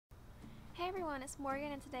everyone, it's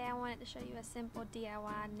Morgan, and today I wanted to show you a simple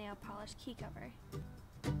DIY nail polish key cover.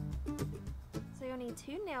 So you'll need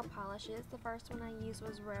two nail polishes. The first one I used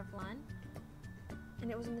was Revlon,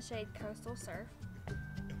 and it was in the shade Coastal Surf.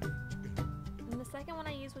 And the second one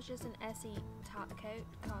I used was just an Essie top coat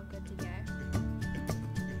called Good to Go.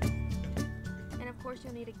 And of course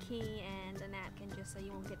you'll need a key and a napkin just so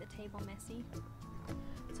you won't get the table messy.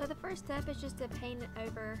 So the first step is just to paint it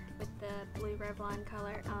over with the blue Revlon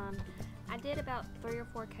color. I did about 3 or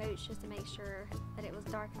 4 coats just to make sure that it was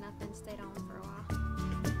dark enough and stayed on for a while.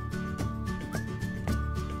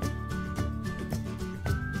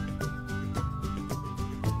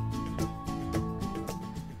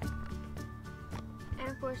 And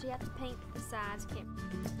of course you have to paint the sides.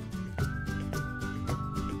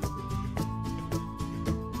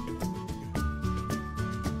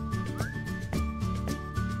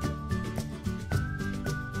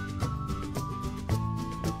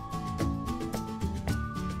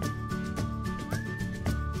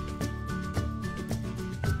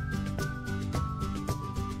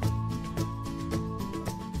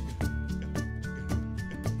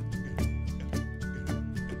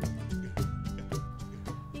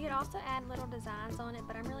 You could also add little designs on it,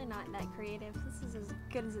 but I'm really not that creative. This is as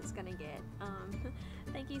good as it's gonna get.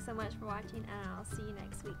 Thank you so much for watching, and I'll see you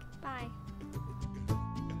next week. Bye!